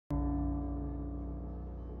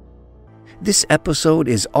This episode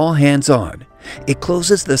is all hands-on. It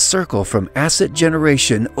closes the circle from asset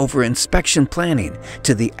generation over inspection planning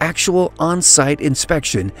to the actual on-site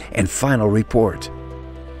inspection and final report.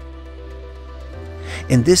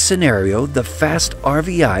 In this scenario, the fast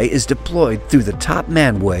RVI is deployed through the top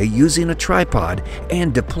manway using a tripod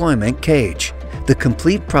and deployment cage. The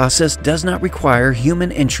complete process does not require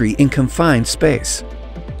human entry in confined space.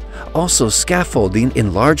 Also, scaffolding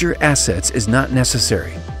in larger assets is not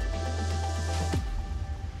necessary.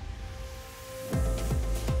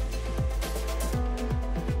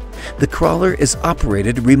 The crawler is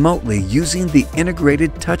operated remotely using the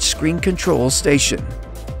integrated touchscreen control station.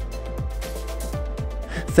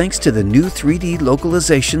 Thanks to the new 3D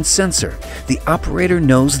localization sensor, the operator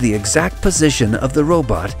knows the exact position of the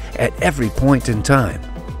robot at every point in time.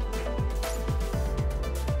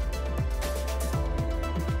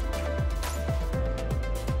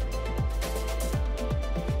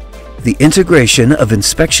 The integration of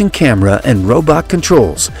inspection camera and robot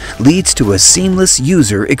controls leads to a seamless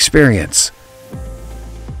user experience.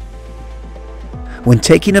 When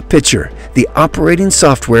taking a picture, the operating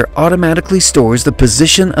software automatically stores the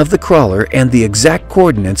position of the crawler and the exact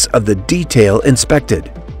coordinates of the detail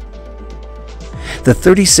inspected. The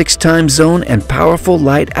 36 time zone and powerful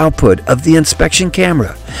light output of the inspection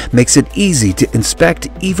camera makes it easy to inspect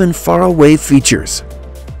even far-away features.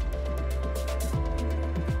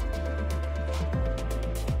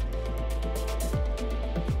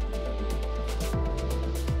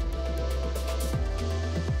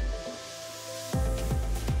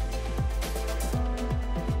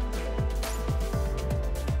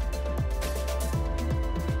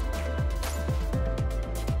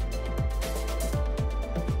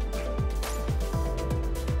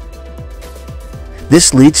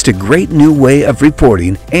 This leads to great new way of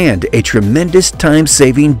reporting and a tremendous time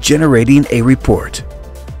saving generating a report.